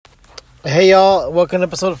Hey y'all, welcome to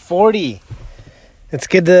episode 40. It's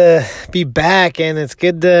good to be back, and it's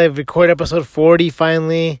good to record episode 40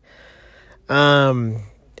 finally. I'm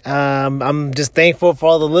just thankful for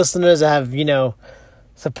all the listeners that have,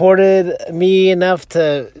 supported me enough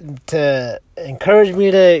to encourage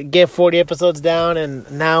me to get 40 episodes down,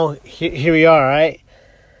 and now here we are, right?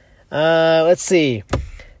 Let's see.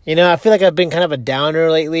 I feel like I've been kind of a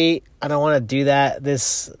downer lately. I don't want to do that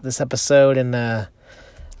this episode, and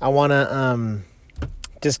I want to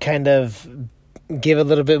just kind of give a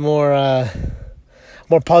little bit more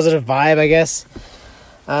positive vibe, I guess.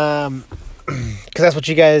 Because that's what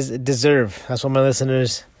you guys deserve. That's what my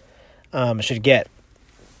listeners should get.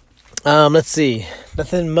 Let's see.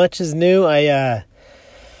 Nothing much is new. I'm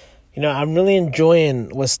really enjoying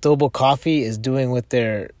what Stouble Coffee is doing with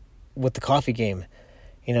the coffee game.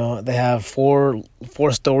 They have four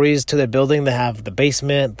stories to their building. They have the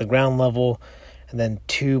basement, the ground level, and then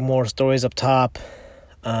 2 more stories up top.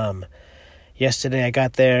 Yesterday I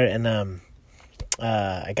got there and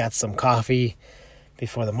I got some coffee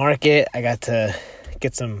before the market. I got to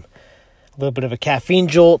get a little bit of a caffeine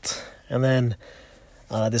jolt. And then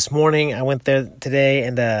this morning I went there today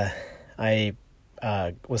and I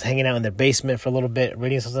was hanging out in their basement for a little bit,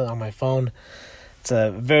 reading something on my phone. It's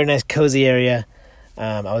a very nice, cozy area.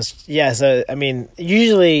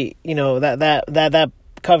 Usually, that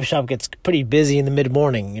coffee shop gets pretty busy in the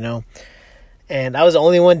mid-morning, and I was the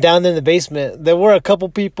only one down there in the basement. There were a couple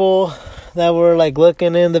people that were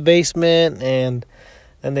looking in the basement, and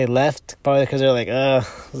then they left probably because they're like,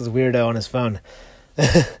 this is a weirdo on his phone.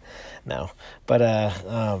 No, but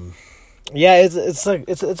it's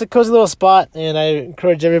a cozy little spot, and I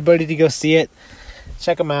encourage everybody to go see it,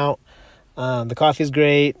 check them out. The coffee's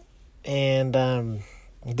great, and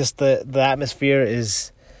just the atmosphere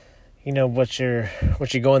is what you're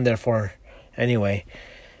going there for anyway.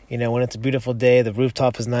 When it's a beautiful day, the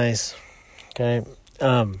rooftop is nice. Okay.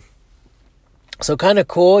 So kind of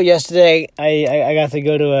cool. Yesterday I got to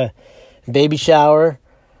go to a baby shower.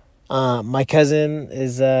 My cousin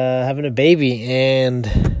is having a baby, and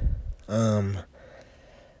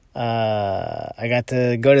I got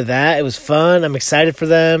to go to that. It was fun. I'm excited for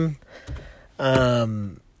them.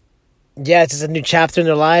 It's just a new chapter in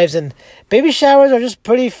their lives, and baby showers are just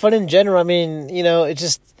pretty fun in general. I mean, it's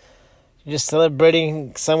just you're just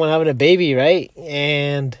celebrating someone having a baby, right?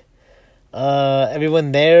 And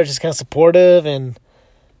everyone there is just kind of supportive, and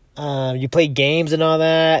you play games and all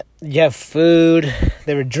that. You have food.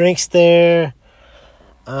 There were drinks there.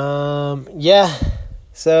 So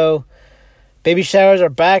baby showers are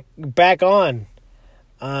back on.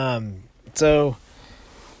 So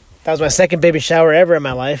that was my second baby shower ever in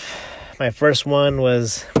my life. My first one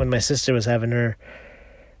was when my sister was having her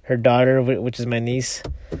daughter, which is my niece.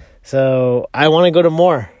 So I want to go to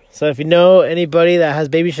more. So if you know anybody that has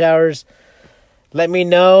baby showers, let me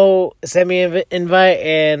know. Send me an invite,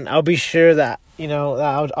 and I'll be sure that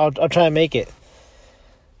I'll try and make it.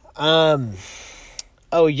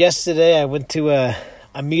 Yesterday I went to a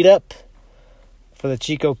meetup for the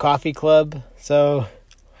Chico Coffee Club. So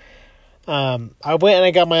I went and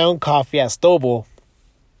I got my own coffee at Stouble.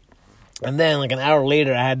 And then, an hour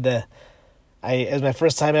later, it was my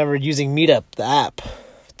first time ever using Meetup, the app,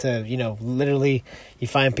 to, literally you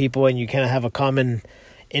find people and you kind of have a common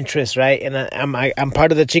interest, right? And I'm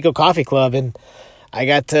part of the Chico Coffee Club, and I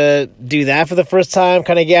got to do that for the first time,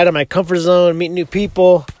 kind of get out of my comfort zone, meet new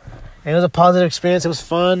people, and it was a positive experience. It was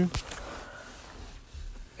fun.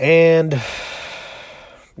 And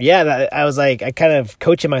I was I kind of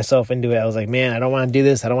coaching myself into it. I was like, man, I don't want to do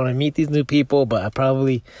this. I don't want to meet these new people, but I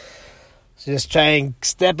probably just try and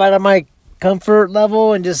step out of my comfort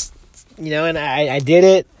level and just, and I did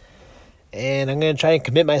it. And I'm going to try and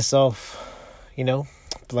commit myself,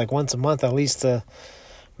 once a month at least to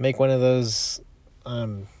make one of those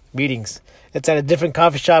meetings. It's at a different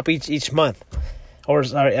coffee shop each month, or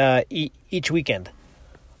each weekend.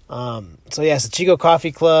 It's the Chico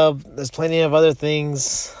Coffee Club. There's plenty of other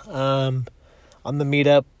things on the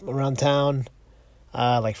meetup around town,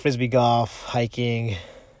 like frisbee golf, hiking.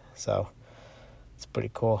 So it's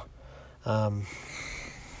pretty cool. That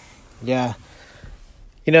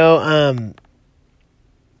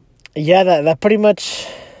pretty much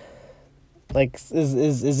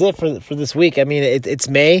is it for this week. I mean, it's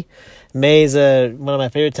May. May is one of my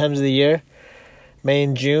favorite times of the year. May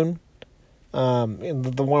and June.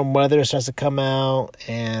 The warm weather starts to come out,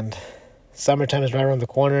 and summertime is right around the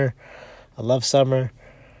corner. I love summer.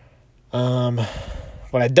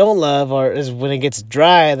 What I don't love is when it gets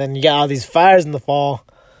dry, then you got all these fires in the fall.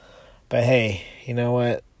 But hey, you know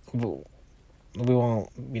what? We won't,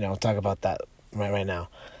 talk about that right now.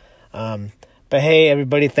 But hey,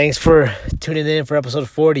 everybody, thanks for tuning in for episode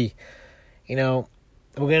 40. You know,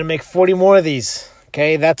 we're gonna make 40 more of these.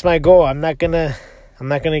 Okay, that's my goal. I'm not gonna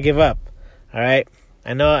give up. All right.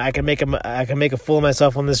 I know I can make a fool of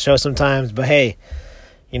myself on this show sometimes, but hey,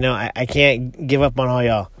 you know, I can't give up on all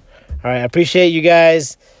y'all. All right, I appreciate you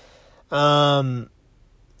guys. Yeah,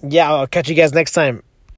 I'll catch you guys next time.